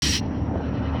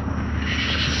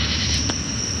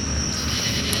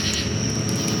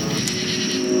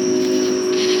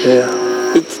Yeah.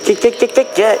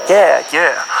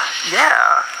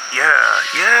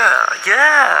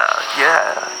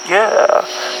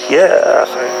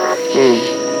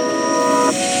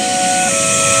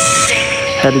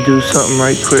 Had to do something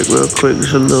right quick, real quick,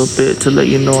 just a little bit to let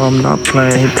you know I'm not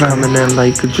playing. Coming in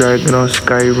like a dragon on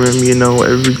Skyrim, you know,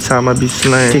 every time I be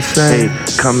slaying. Hey,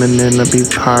 coming in, I be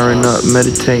powering up,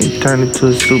 meditating, turning to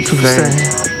a super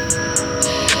saiyan.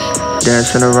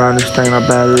 Dancing around this thing like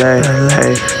ballet.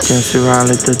 Hey, dancing around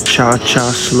like the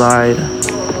cha-cha slide.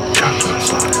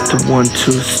 The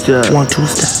 1-2 step.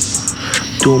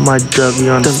 Doing my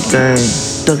Dougie on this thing.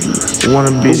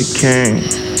 Wanna be the king.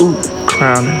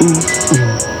 Crowning.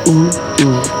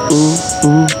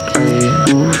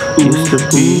 Used to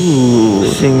be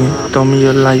singing, throw me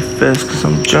your life vest, cause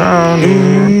I'm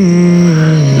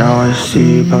drowning. Now I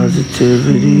see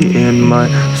positivity in my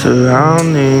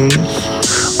surroundings.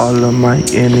 All of my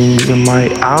innings and my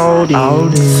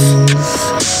outings.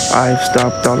 I've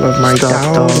stopped all of my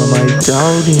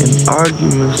doubting and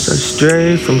arguments. I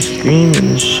stray from screaming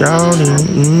and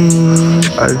shouting.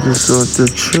 I just want the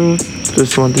truth. Hey,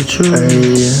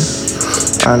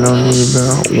 I don't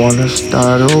even wanna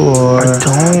start a war.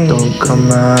 Don't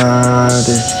come at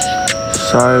it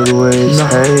sideways.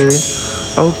 Hey,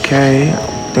 okay.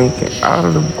 Thinking out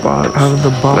of the box,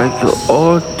 like the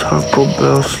old Taco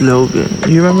Bell slogan.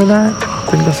 You remember that? I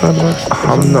think that's how it works.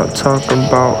 I'm not talking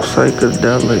about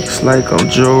psychedelics like I'm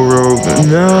Joe Rogan.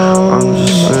 No, I'm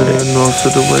just saying also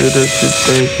the way that you're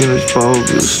thinking is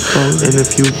bogus. And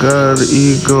if you got an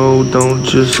ego, don't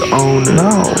just own it.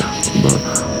 No, but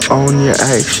own your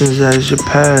actions as your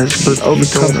past. But you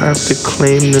don't have to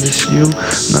claim that it's you,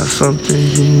 not something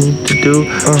you need to do.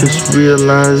 Just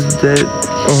realize that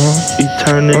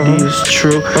eternity is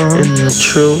true, and the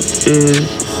truth is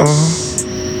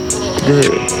that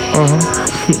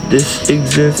this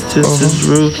existence is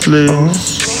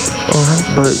ruthless.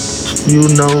 But you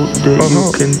know that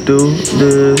you can do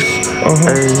this.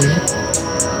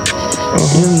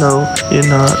 You know you're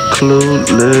not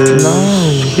clueless.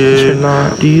 You're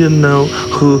not. Do you know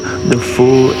who the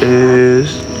fool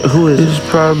is? Who is? It's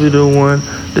probably the one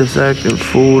that's acting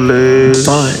foolish.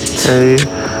 Hey,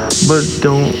 but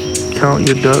don't count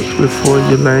your ducks before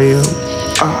you lay 'em.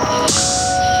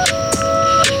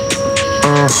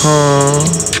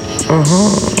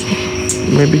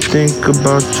 Maybe think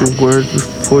about your words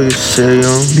before you say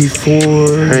 'em.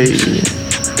 Hey,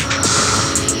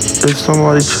 if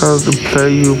somebody tries to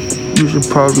play you, you should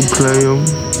probably play 'em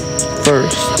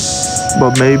first.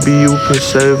 But maybe you can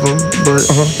save 'em. But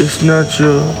it's not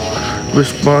your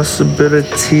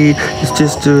responsibility. It's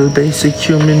just a basic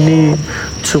human need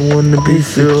to want to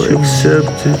feel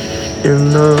accepted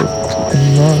and loved.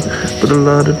 But a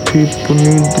lot of people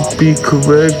need to be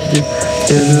corrected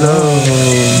and loved,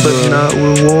 but not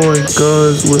with war and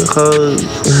guns, with hugs.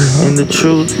 And the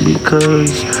truth,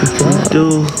 because we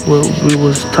do what we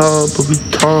was taught, but we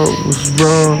taught was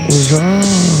wrong.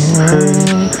 Hey,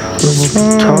 what we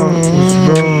taught was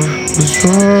wrong.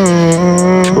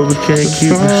 But we can't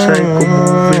keep the cycle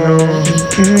moving on.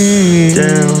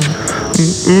 Down.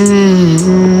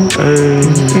 Hey.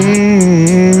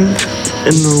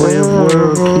 And the way the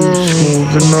world keeps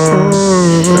moving on.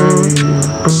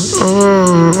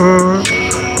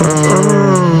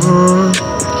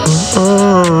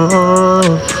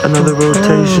 Another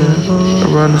rotation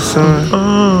around the sun.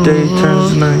 Day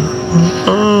turns night.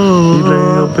 You lay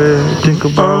in your bed, think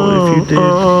about if you did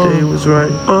the day was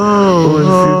right, or if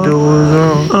you do was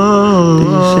wrong. Do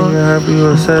you sing a happy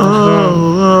or a sad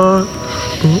song?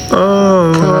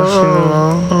 Can I sing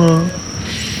along?